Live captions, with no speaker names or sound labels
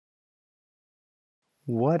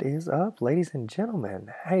What is up, ladies and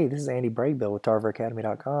gentlemen? Hey, this is Andy Braidbill with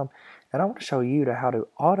TarverAcademy.com, and I want to show you how to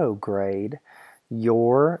auto-grade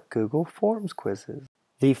your Google Forms quizzes.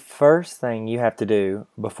 The first thing you have to do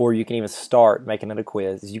before you can even start making it a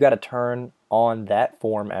quiz is you got to turn on that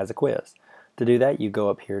form as a quiz. To do that, you go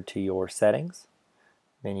up here to your settings,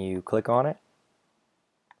 then you click on it,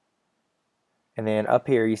 and then up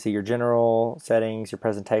here you see your general settings, your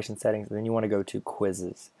presentation settings, and then you want to go to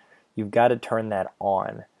quizzes. You've got to turn that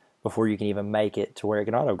on before you can even make it to where it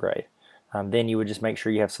can auto grade. Then you would just make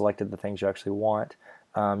sure you have selected the things you actually want.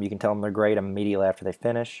 You can tell them they're grade immediately after they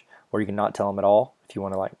finish, or you can not tell them at all. If you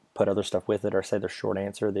want to like put other stuff with it, or say their short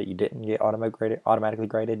answer that you didn't get automatically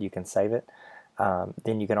graded, you can save it.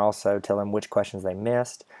 Then you can also tell them which questions they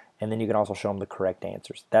missed, and then you can also show them the correct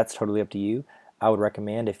answers. That's totally up to you. I would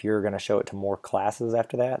recommend if you're going to show it to more classes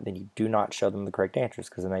after that, then you do not show them the correct answers,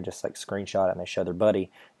 because then they just like screenshot it and they show their buddy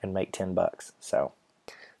and make $10.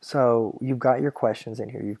 So you've got your questions in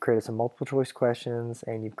here. You've created some multiple choice questions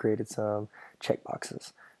and you've created some check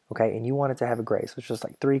boxes. Okay, and you want it to have a grade. So it's just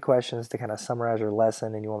like 3 questions to kind of summarize your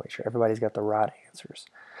lesson, and you want to make sure everybody's got the right answers.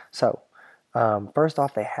 So first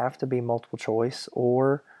off, they have to be multiple choice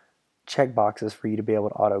or check boxes for you to be able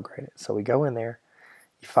to auto grade it. So we go in there,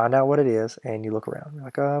 you find out what it is, and you look around. You're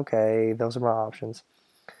like, oh, okay, those are my options.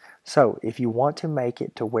 So if you want to make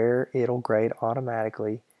it to where it'll grade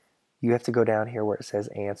automatically, you have to go down here where it says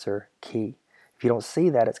answer key. If you don't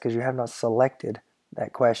see that, it's because you have not selected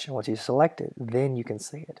that question. Once you select it, then you can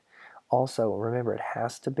see it. Also, remember, it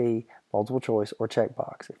has to be multiple choice or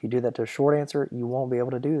checkbox. If you do that to a short answer, you won't be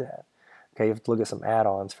able to do that. Okay, you have to look at some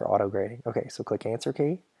add-ons for auto grading. Okay, so click answer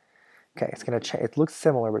key. Okay, it's going to it looks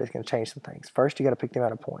similar, but it's going to change some things. First, you got to pick the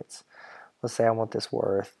amount of points. Let's say I want this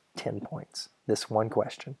worth 10 points, this one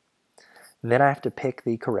question. And then I have to pick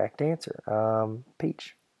the correct answer,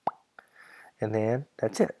 peach. And then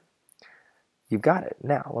that's it. You've got it.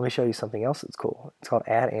 Now, let me show you something else that's cool. It's called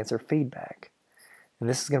add answer feedback. And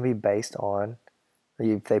this is going to be based on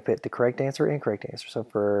if they put the correct answer or incorrect answer. So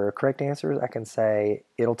for correct answers, I can say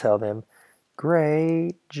it'll tell them,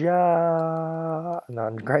 great job.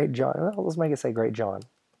 Not great John. Well, let's make it say great John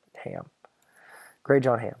Ham. Great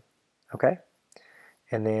John Ham. Okay?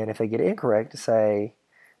 And then if they get it incorrect, say,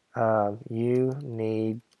 you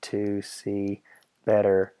need to see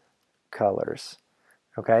better colors.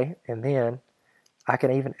 Okay? And then I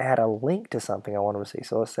can even add a link to something I want them to see.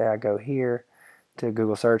 So let's say I go here to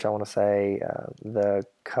Google search. I want to say the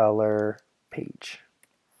color peach.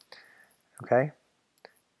 Okay?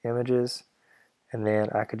 Images. And then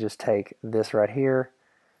I could just take this right here.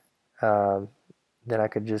 Then I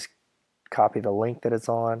could just copy the link that it's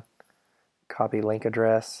on, copy link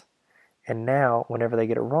address, and now whenever they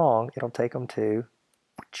get it wrong, it'll take them to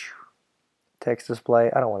text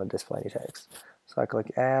display. I don't want to display any text. So I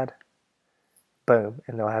click add, boom,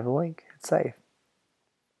 and they'll have the link. It's safe.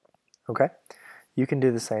 Okay? You can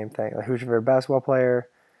do the same thing. Like, who's your favorite basketball player?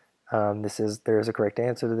 There's a correct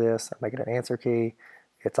answer to this. I make it an answer key.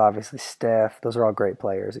 It's obviously Steph. Those are all great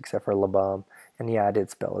players except for LeBum. And yeah, I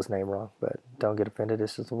did spell his name wrong, but don't get offended.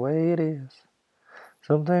 It's just the way it is.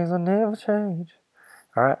 Some things will never change.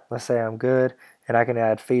 All right, let's say I'm good, and I can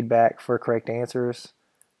add feedback for correct answers.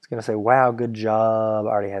 It's going to say, wow, good job. I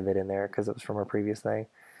already had that in there because it was from a previous thing.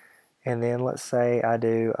 And then let's say I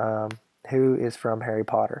do who is from Harry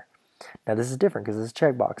Potter. Now this is different because this is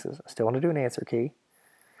checkboxes. I still want to do an answer key.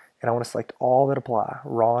 And I want to select all that apply.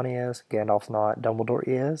 Ron is, Gandalf's not, Dumbledore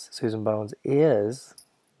is, Susan Bones is,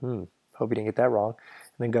 hope you didn't get that wrong,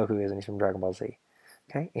 and then Goku is, and he's from Dragon Ball Z.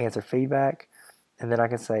 Okay, answer feedback, and then I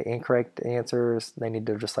can say incorrect answers. They need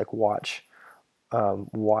to just like watch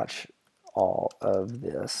all of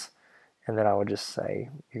this. And then I would just say,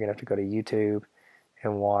 you're going to have to go to YouTube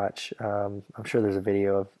and watch, I'm sure there's a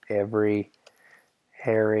video of every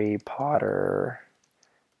Harry Potter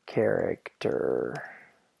character.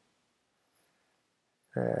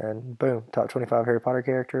 And boom, top 25 Harry Potter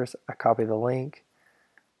characters. I copy the link,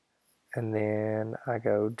 and then I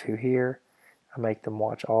go to here. I make them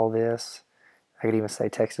watch all this. I could even say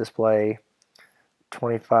text display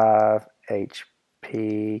 25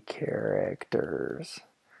 HP characters.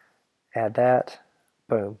 Add that.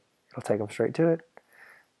 Boom. It'll take them straight to it.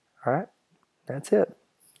 All right. That's it.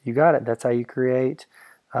 You got it. That's how you create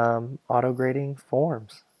auto grading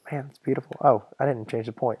forms. Man, it's beautiful. Oh, I didn't change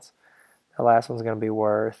the points. The last one's going to be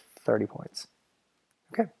worth 30 points.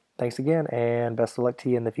 Okay, thanks again, and best of luck to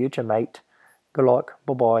you in the future, mate. Good luck.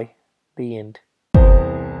 Bye-bye. The end.